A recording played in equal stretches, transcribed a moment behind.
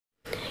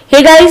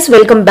Hey guys,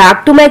 welcome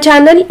back to my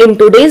channel. In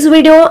today's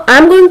video,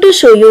 I'm going to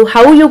show you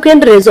how you can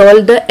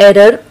resolve the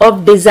error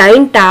of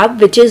design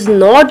tab which is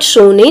not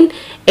shown in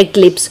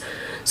Eclipse.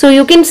 So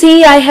you can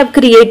see I have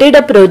created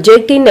a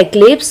project in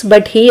Eclipse,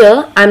 but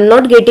here I'm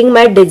not getting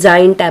my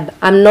design tab.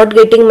 I'm not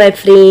getting my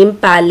frame,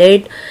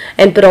 palette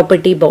and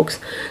property box.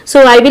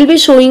 So I will be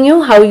showing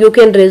you how you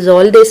can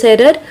resolve this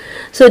error.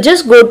 So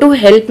just go to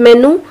help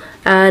menu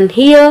and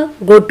here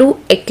go to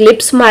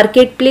Eclipse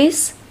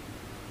Marketplace.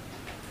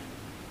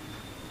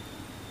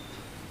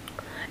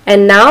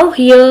 And now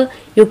here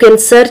you can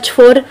search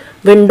for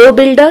window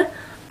builder.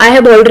 I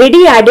have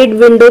already added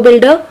window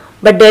builder,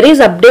 but there is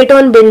update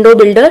on window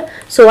builder,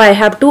 so I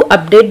have to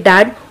update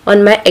that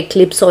on my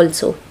Eclipse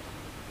also.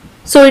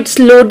 So it's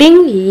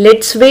loading,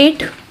 let's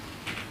wait.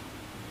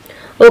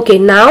 Okay,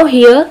 now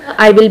here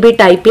I will be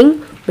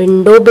typing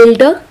window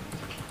builder.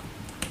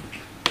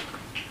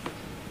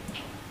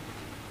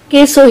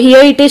 Okay, so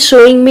here it is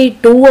showing me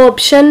two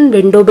options,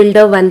 window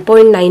builder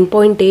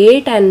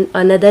 1.9.8 and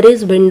another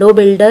is window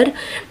builder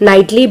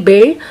nightly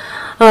build.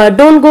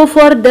 Don't go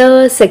for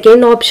the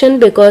second option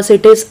because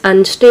it is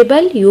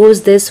unstable.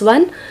 Use this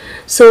one.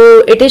 So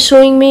it is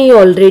showing me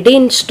already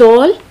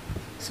installed.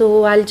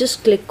 So I'll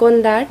just click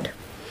on that.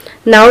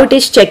 Now it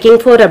is checking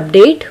for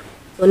update.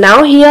 So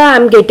now here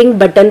I'm getting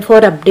button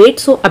for update.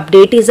 So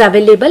update is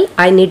available.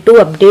 I need to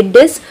update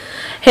this.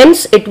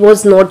 Hence it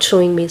was not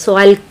showing me. So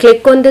I'll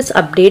click on this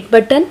update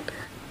button.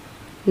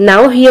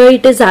 Now here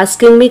it is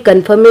asking me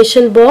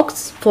confirmation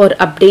box for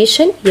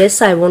updation.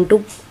 Yes, I want to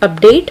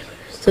update.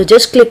 So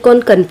just click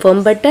on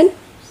confirm button.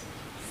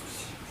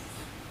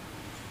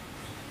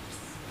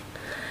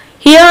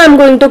 Here I'm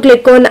going to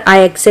click on I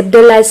accept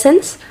the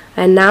license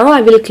and now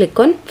I will click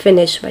on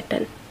finish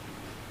button.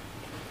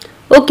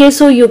 Okay,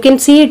 so you can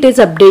see it is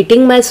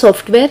updating my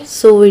software.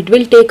 So it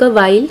will take a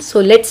while. So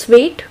let's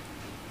wait.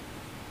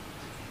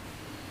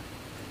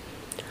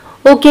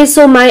 Okay,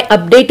 so my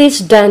update is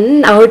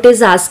done. Now it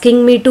is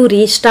asking me to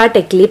restart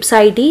Eclipse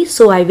IDE.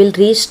 So I will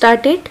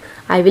restart it.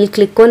 I will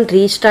click on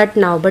restart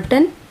now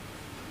button.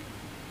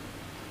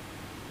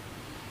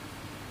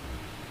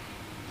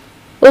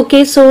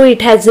 Okay, so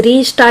it has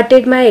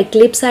restarted my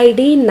Eclipse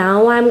IDE.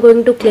 Now I am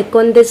going to click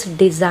on this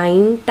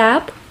design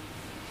tab.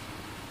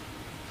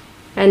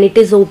 And it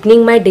is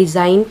opening my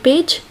design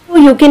page. So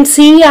you can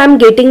see I'm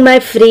getting my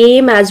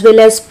frame as well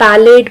as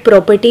palette,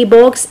 property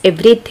box,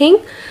 everything.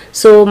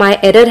 So my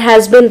error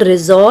has been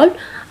resolved.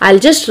 I'll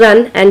just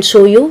run and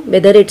show you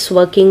whether it's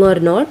working or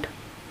not.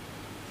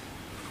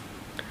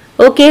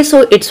 Okay,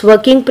 so it's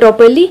working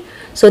properly.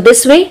 So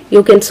this way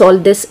you can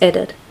solve this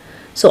error.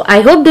 So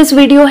I hope this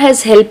video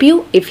has helped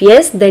you. If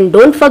yes, then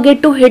don't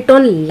forget to hit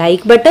on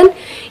like button.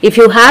 If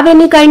you have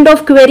any kind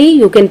of query,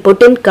 you can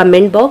put in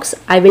comment box.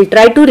 I will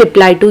try to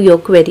reply to your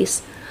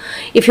queries.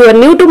 If you are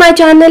new to my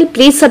channel,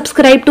 please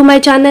subscribe to my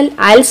channel.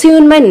 I'll see you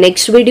in my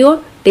next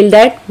video. Till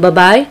that, bye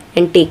bye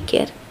and take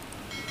care.